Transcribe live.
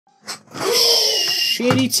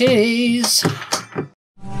Shitty titties.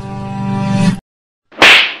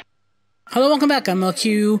 Hello, welcome back. I'm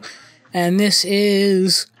LQ, and this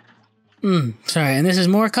is and this is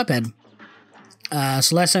more Cuphead.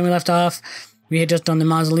 So last time we left off, we had just done the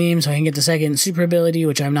mausoleum, so I can get the second super ability,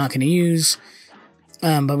 which I'm not going to use.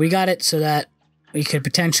 But we got it so that we could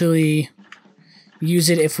potentially use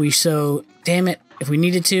it if we if we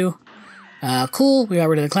needed to. Cool, we got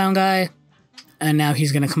rid of the clown guy, and now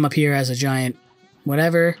he's going to come up here as a giant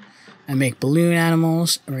whatever and make balloon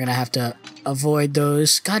animals. We're going to have to avoid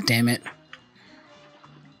those. God damn it.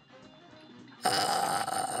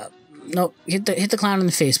 Nope, hit the clown in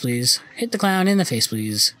the face, please. Hit the clown in the face,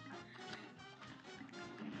 please.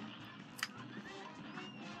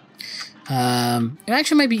 It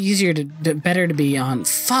actually might be easier better to be on.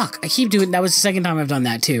 Fuck! I keep doing. That was the second time I've done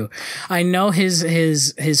that too. I know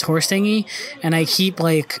his horse thingy, and I keep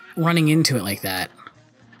like running into it like that.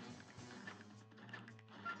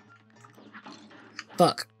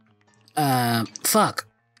 Fuck. Fuck.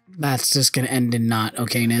 That's just gonna end in not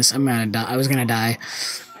okayness. I'm gonna die. I was gonna die.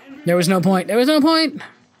 There was no point. There was no point.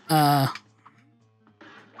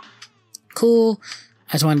 Cool.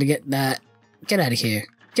 I just wanted to get that. Get out of here.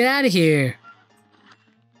 Get out of here.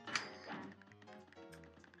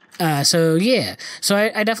 So yeah. So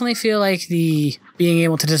I definitely feel like the being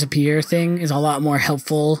able to disappear thing is a lot more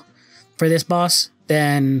helpful for this boss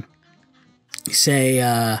than, say,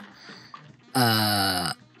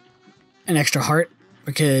 an extra heart,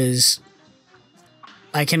 because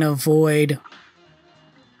I can avoid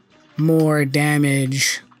more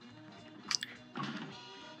damage.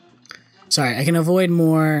 Sorry, I can avoid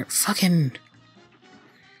more fucking...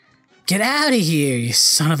 Get out of here, you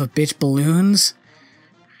son of a bitch balloons.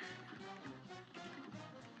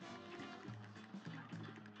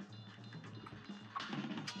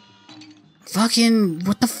 Fucking,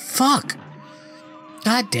 what the fuck?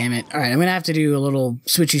 God damn it. Alright, I'm gonna have to do a little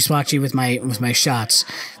switchy swatchy with my shots.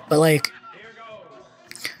 But like,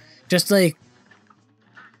 just being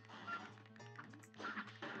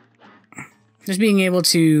able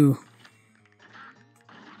to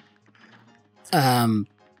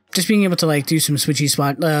just being able to like do some switchy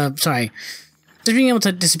spot, just being able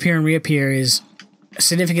to disappear and reappear is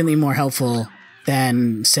significantly more helpful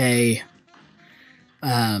than, say,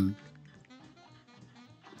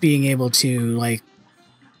 being able to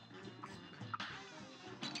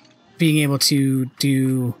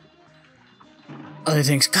do other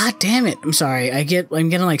things. God damn it! I'm sorry. I'm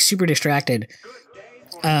getting like super distracted.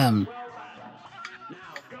 But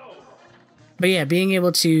yeah, being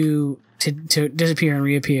able to disappear and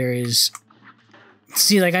reappear is...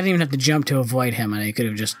 See, like, I didn't even have to jump to avoid him, and I could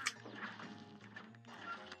have just...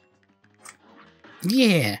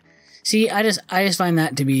 Yeah. See, I just find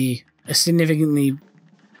that to be a significantly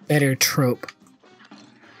better trope.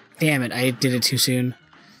 Damn it, I did it too soon.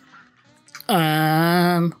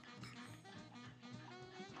 I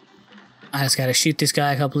just gotta shoot this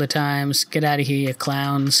guy a couple of times. Get out of here, you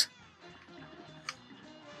clowns.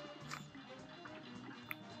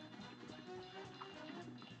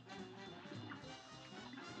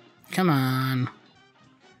 Come on.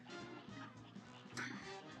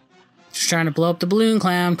 Just trying to blow up the balloon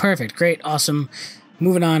clown. Perfect. Great. Awesome.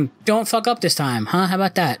 Moving on. Don't fuck up this time, huh? How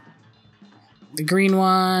about that? The green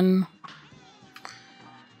one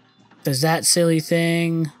does that silly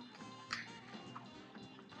thing.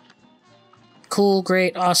 Cool.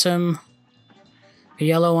 Great. Awesome. The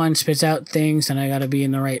yellow one spits out things, and I gotta be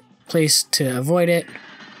in the right place to avoid it.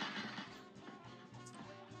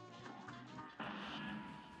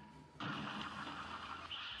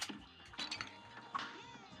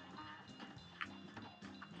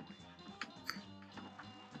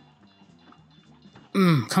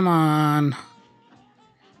 Come on.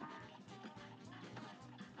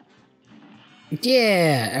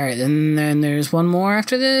 Yeah, alright, and then there's one more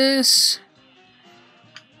after this.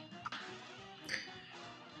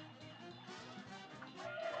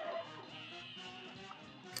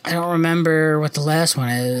 I don't remember what the last one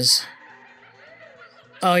is.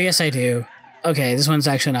 Oh, yes I do. Okay, this one's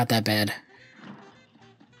actually not that bad.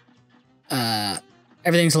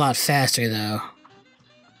 Everything's a lot faster, though.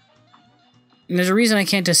 And there's a reason I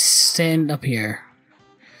can't just stand up here.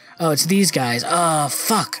 Oh, it's these guys. Oh,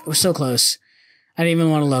 fuck. It was so close. I didn't even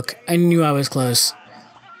want to look. I knew I was close.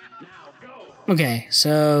 Okay,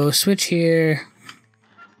 so switch here.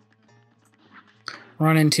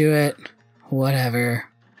 Run into it. Whatever.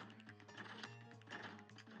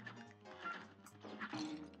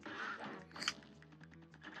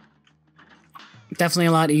 Definitely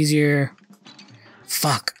a lot easier.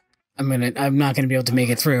 Fuck. I'm not gonna be able to make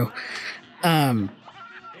it through.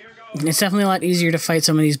 It's definitely a lot easier to fight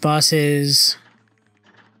some of these bosses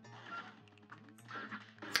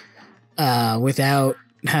without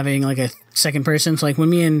having like a second person. So like when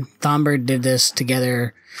me and Thomberg did this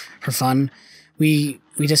together for fun, we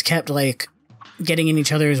just kept like getting in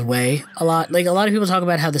each other's way a lot. Like a lot of people talk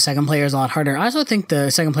about how the second player is a lot harder. I also think the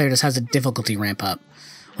second player just has a difficulty ramp up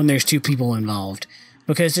when there's two people involved,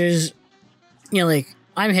 because there's, you know, like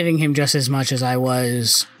I'm hitting him just as much as I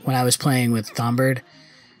was when I was playing with Thomberg,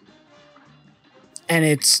 and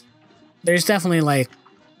there's definitely like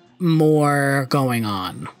more going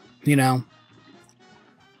on, you know.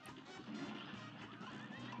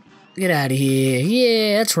 Get out of here.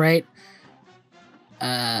 Yeah, that's right.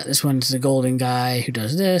 This one's the golden guy who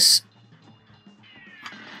does this.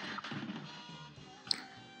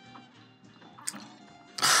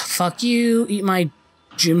 Fuck you. Eat my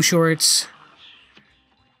gym shorts.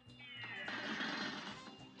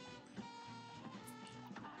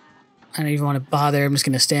 I don't even want to bother. I'm just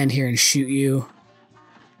going to stand here and shoot you.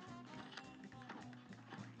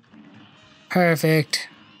 Perfect.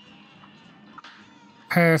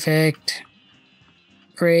 Perfect.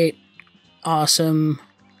 Great. Awesome.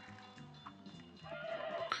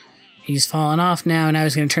 He's fallen off now, and I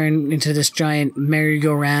was going to turn into this giant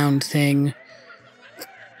merry-go-round thing.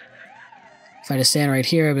 If I just stand right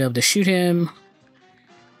here, I'll be able to shoot him.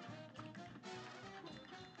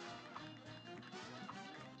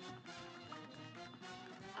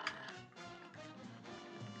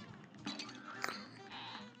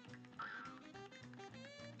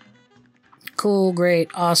 Cool,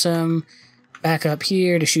 great, awesome. Back up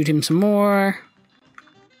here to shoot him some more.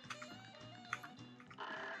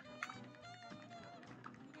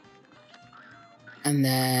 And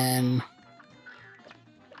then...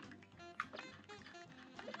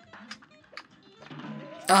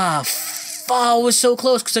 Oh, it was so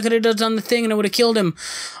close because I could have done the thing and I would have killed him.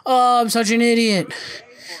 Oh, I'm such an idiot.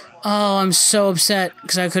 Oh, I'm so upset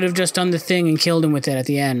because I could have just done the thing and killed him with it at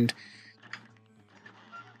the end.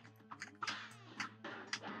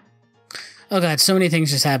 Oh god, so many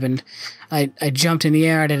things just happened. I jumped in the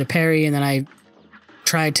air, I did a parry, and then I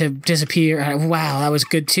tried to disappear. Wow, that was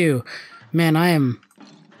good too. Man, I am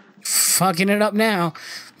fucking it up now.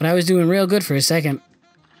 But I was doing real good for a second.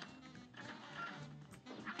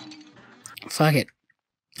 Fuck it.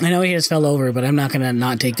 I know he just fell over, but I'm not gonna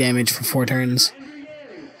not take damage for 4 turns.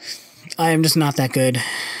 I am just not that good.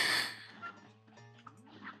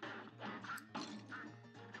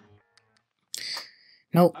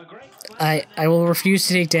 Nope. I will refuse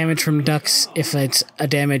to take damage from ducks if it's a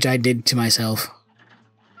damage I did to myself.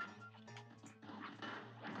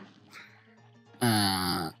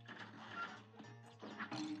 I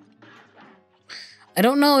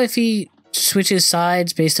don't know if he switches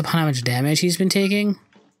sides based upon how much damage he's been taking.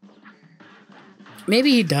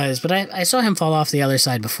 Maybe he does, but I saw him fall off the other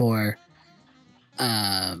side before.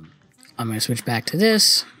 I'm going to switch back to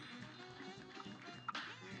this.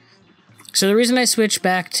 So the reason I switched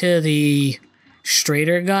back to the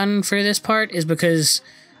straighter gun for this part is because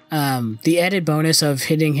the added bonus of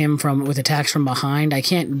hitting him with attacks from behind I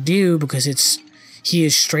can't do because he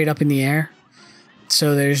is straight up in the air.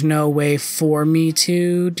 So there's no way for me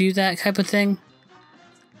to do that type of thing.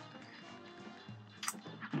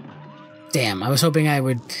 Damn, I was hoping I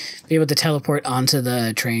would be able to teleport onto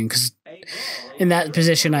the train, because in that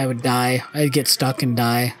position I would die. I'd get stuck and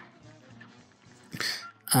die.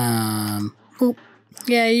 Well,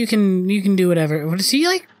 yeah, you can do whatever. What, does he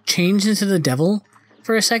like change into the devil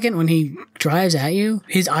for a second when he drives at you?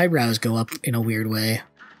 His eyebrows go up in a weird way.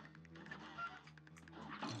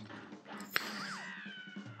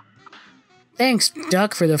 Thanks,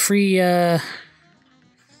 Duck, for the free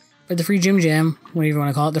Jim Jam, whatever you want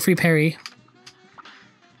to call it, the free parry.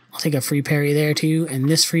 I'll take a free parry there too, and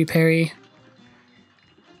this free parry.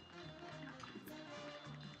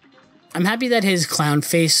 I'm happy that his clown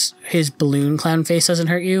face, his balloon clown face doesn't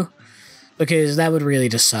hurt you, because that would really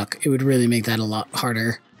just suck. It would really make that a lot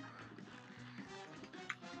harder.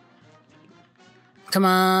 Come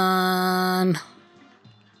on.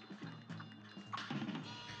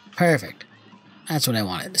 Perfect. That's what I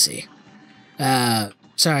wanted to see.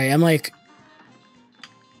 Sorry, I'm like...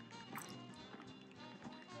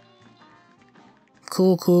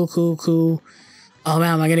 Cool. Oh,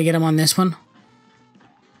 man, am I gonna get him on this one?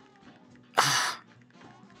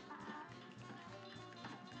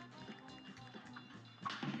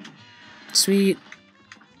 Sweet.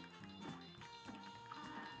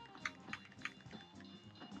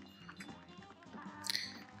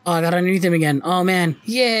 Oh, I got underneath him again. Oh, man.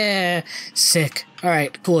 Yeah. Sick. All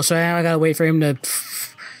right, cool. So now I gotta wait for him to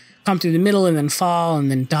come through the middle and then fall and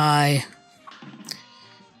then die.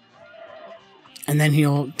 and then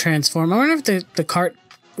he'll transform. I wonder if the cart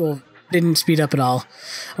didn't speed up at all.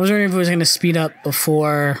 I was wondering if it was going to speed up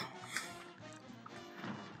before.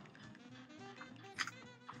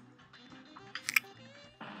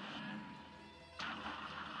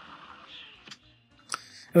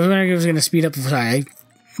 I was wondering if it was going to speed up. Sorry,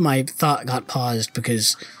 my thought got paused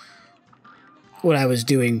because what I was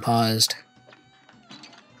doing paused.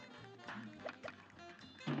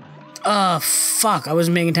 Oh, fuck. I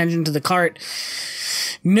wasn't paying attention to the cart.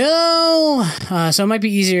 No! So it might be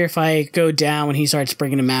easier if I go down when he starts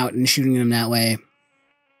bringing him out and shooting them that way.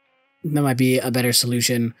 That might be a better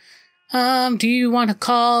solution. Do you want to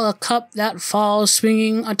call a cup that falls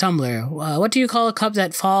swinging a tumbler? What do you call a cup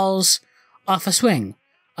that falls off a swing?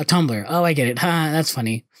 A tumbler. Oh, I get it. That's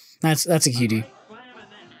funny. That's a cutie.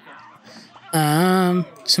 So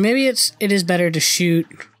maybe it is better to shoot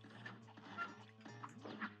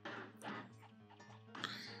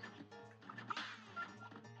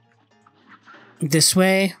this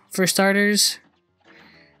way for starters,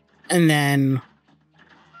 and then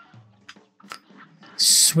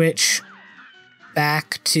switch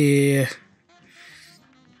back to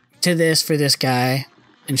this for this guy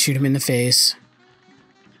and shoot him in the face.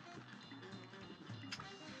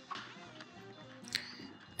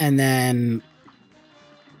 And then,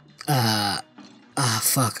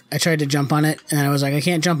 fuck. I tried to jump on it, and I was like, I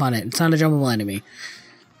can't jump on it. It's not a jumpable enemy.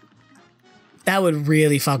 That would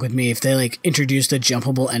really fuck with me if they, like, introduced a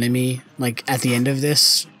jumpable enemy, like, at the end of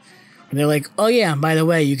this. And they're like, oh yeah, by the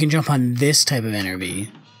way, you can jump on this type of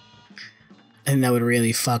enemy. And that would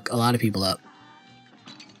really fuck a lot of people up.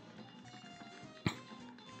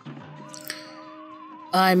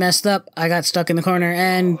 I messed up. I got stuck in the corner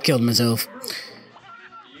and killed myself.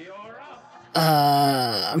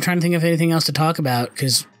 I'm trying to think of anything else to talk about,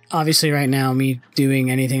 because obviously right now me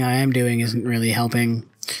doing anything I am doing isn't really helping.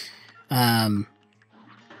 No,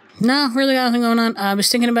 really got nothing going on. I was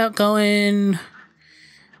thinking about going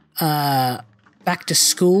back to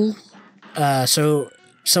school. So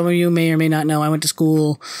some of you may or may not know I went to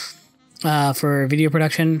school for video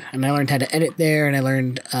production, and I learned how to edit there, and I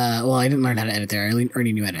learned, well, I didn't learn how to edit there. I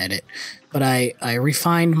already knew how to edit, but I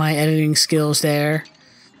refined my editing skills there.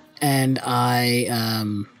 And I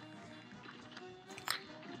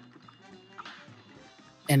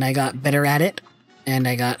got better at it, and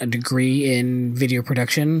I got a degree in video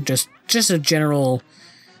production, just a general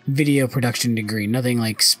video production degree, nothing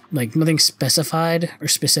like nothing specified or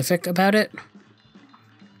specific about it.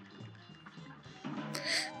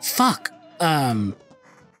 Fuck. And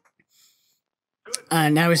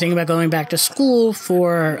I was thinking about going back to school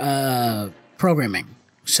for programming.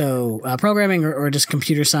 So, programming or just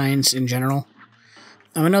computer science in general.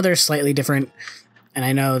 I know they're slightly different, and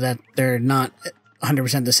I know that they're not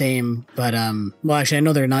 100% the same, but, well, actually, I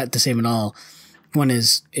know they're not the same at all. One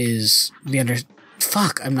is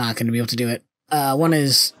fuck, I'm not going to be able to do it. One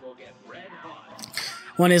is,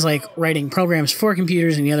 like, writing programs for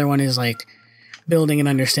computers, and the other one is, like, building and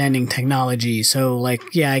understanding technology. So, like,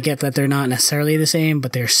 yeah, I get that they're not necessarily the same,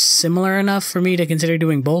 but they're similar enough for me to consider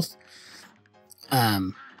doing both.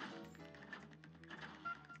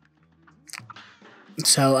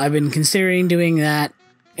 So I've been considering doing that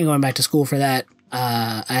and going back to school for that.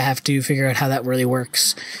 I have to figure out how that really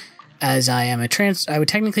works, as I am I would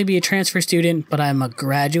technically be a transfer student, but I'm a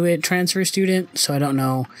graduate transfer student, so I don't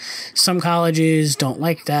know. Some colleges don't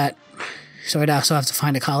like that, so I'd also have to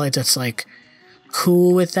find a college that's, like,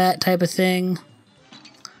 cool with that type of thing.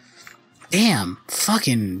 Damn,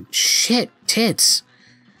 fucking shit, tits.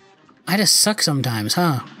 I just suck sometimes,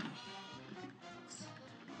 huh?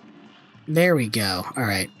 There we go.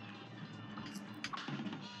 Alright.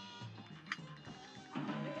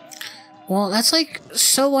 Well, that's, like,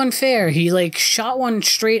 so unfair. He, like, shot one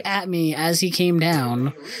straight at me as he came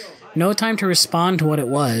down. No time to respond to what it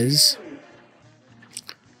was.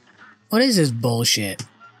 What is this bullshit?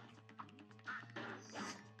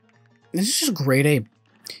 This is just grade A.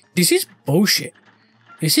 This is bullshit.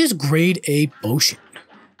 This is grade A bullshit.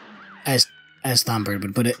 As Thornbird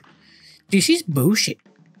would put it. This is bullshit.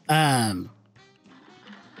 So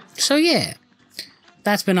yeah.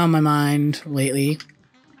 That's been on my mind lately.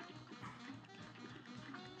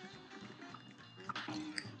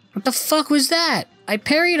 What the fuck was that? I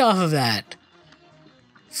parried off of that.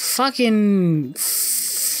 Fucking...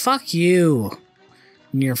 Fuck you.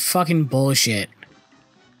 And your fucking bullshit.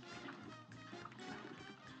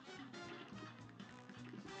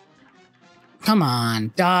 Come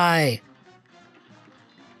on, die.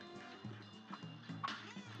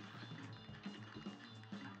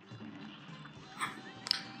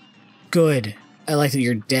 Good. I like that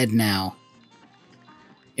you're dead now.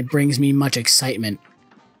 it brings me much excitement.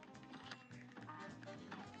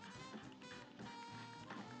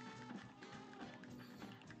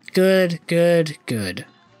 Good, good, good.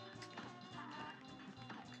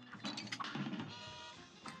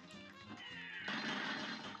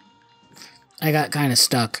 I got kind of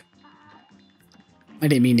stuck. I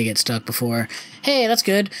didn't mean to get stuck before. Hey, that's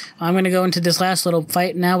good. I'm gonna go into this last little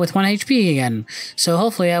fight now with 1 HP again. So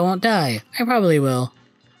hopefully I won't die. I probably will.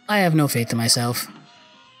 I have no faith in myself.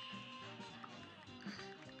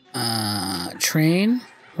 Train?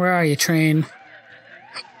 Where are you, Train?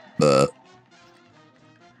 Oh,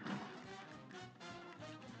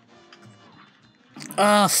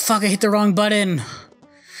 fuck, I hit the wrong button.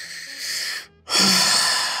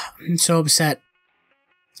 I'm so upset.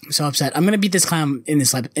 I'm so upset. I'm gonna beat this clown in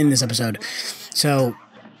this episode. So,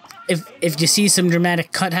 if you see some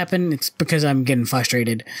dramatic cut happen, it's because I'm getting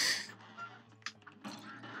frustrated.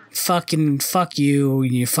 Fuck you,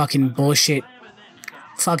 and you fucking bullshit.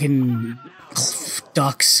 Fucking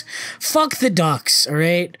ducks. Fuck the ducks,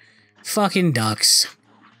 alright? Fucking ducks.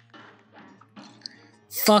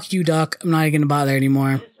 Fuck you, duck. I'm not gonna bother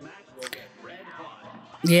anymore.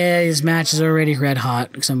 Yeah, his match is already red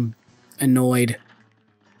hot because I'm annoyed.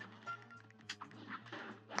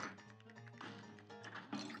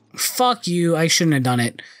 Fuck you. I shouldn't have done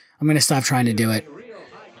it. I'm gonna stop trying to do it.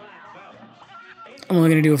 I'm only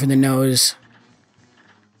gonna do it for the nose.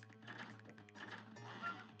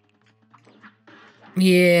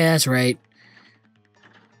 Yeah, that's right.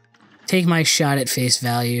 Take my shot at face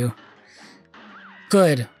value.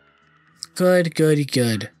 Good. Good, good,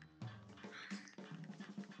 good.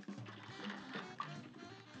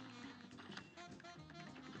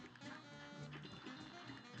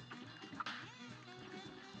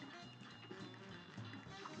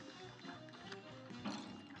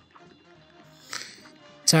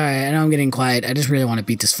 Sorry, I know I'm getting quiet. I just really want to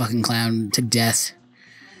beat this fucking clown to death.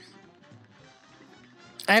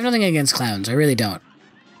 I have nothing against clowns. I really don't.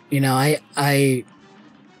 You know, I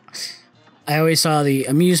always saw the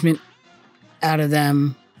amusement out of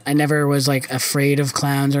them. I never was, like, afraid of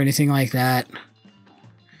clowns or anything like that.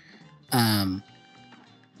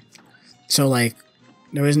 So, like,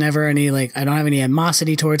 there was never any, like, I don't have any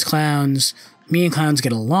animosity towards clowns. Me and clowns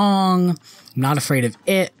get along. I'm not afraid of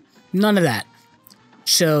it. None of that.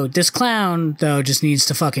 So, this clown, though, just needs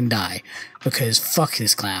to fucking die. Because fuck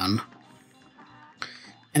this clown.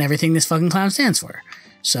 And everything this fucking clown stands for.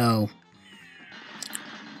 So...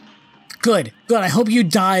 Good. Good. I hope you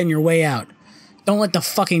die on your way out. Don't let the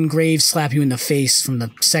fucking grave slap you in the face from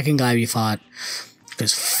the second guy we fought.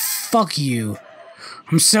 Because fuck you.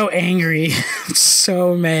 I'm so angry. I'm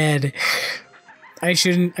so mad. I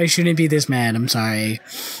shouldn't be this mad. I'm sorry.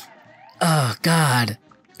 Oh, God.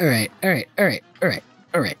 Alright, alright, alright, alright,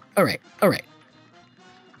 alright, alright, alright.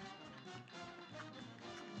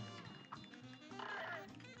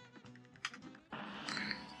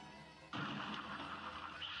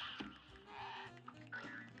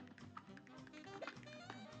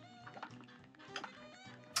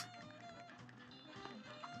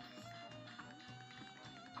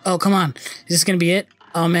 Oh, come on. Is this gonna be it?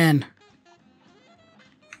 Oh, man.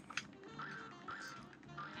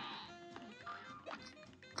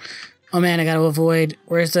 Oh, man, I gotta avoid.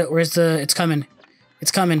 Where's the, it's coming.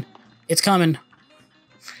 It's coming. It's coming.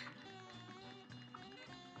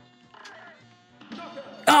 Oh,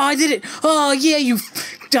 I did it. Oh, yeah, you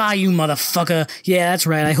die, you motherfucker. Yeah, that's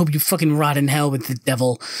right. I hope you fucking rot in hell with the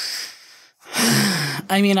devil.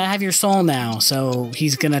 I mean, I have your soul now, so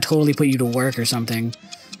he's gonna totally put you to work or something.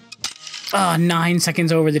 Ah, 9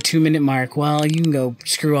 seconds over the 2-minute mark. Well, you can go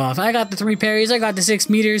screw off. I got the 3 parries. I got the 6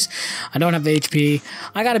 meters. I don't have the HP.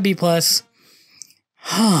 I got a B+.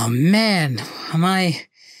 Oh, man. Am I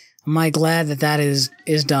glad that is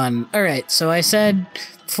done. Alright, so I said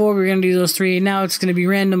before we were going to do those 3. Now it's going to be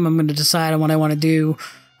random. I'm going to decide on what I want to do.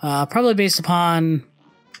 Probably based upon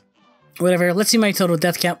whatever. Let's see my total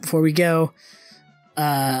death count before we go.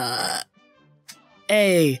 A.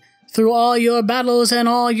 Through all your battles and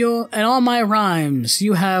all my rhymes,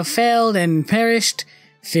 you have failed and perished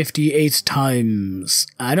 58 times.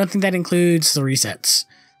 I don't think that includes the resets.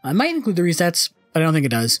 I might include the resets, but I don't think it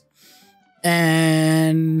does.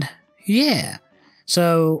 And yeah.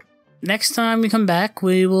 So next time we come back,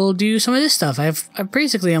 we will do some of this stuff. I've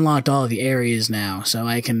basically unlocked all of the areas now, so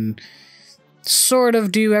I can sort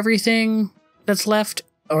of do everything that's left.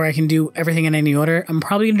 Or I can do everything in any order. I'm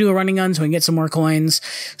probably going to do a running gun so we can get some more coins.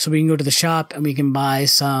 So we can go to the shop and we can buy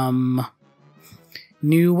some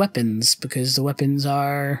new weapons. Because the weapons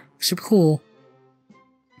are super cool.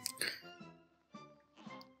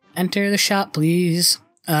 Enter the shop, please.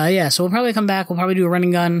 Yeah, so we'll probably come back. We'll probably do a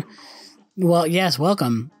running gun. Well, yes,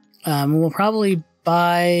 welcome. We'll probably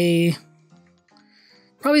buy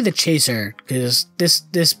probably the chaser, because this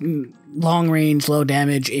long range, low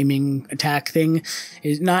damage aiming attack thing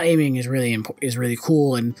is not aiming is really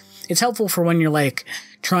cool, and it's helpful for when you're like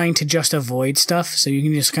trying to just avoid stuff, so you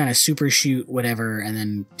can just kind of super shoot whatever and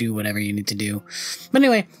then do whatever you need to do. But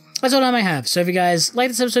anyway, that's all I might have. So if you guys like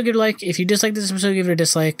this episode, give it a like. If you dislike this episode, give it a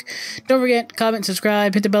dislike. Don't forget, comment,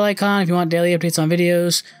 subscribe, hit the bell icon if you want daily updates on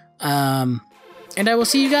videos. And I will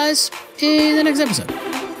see you guys in the next episode.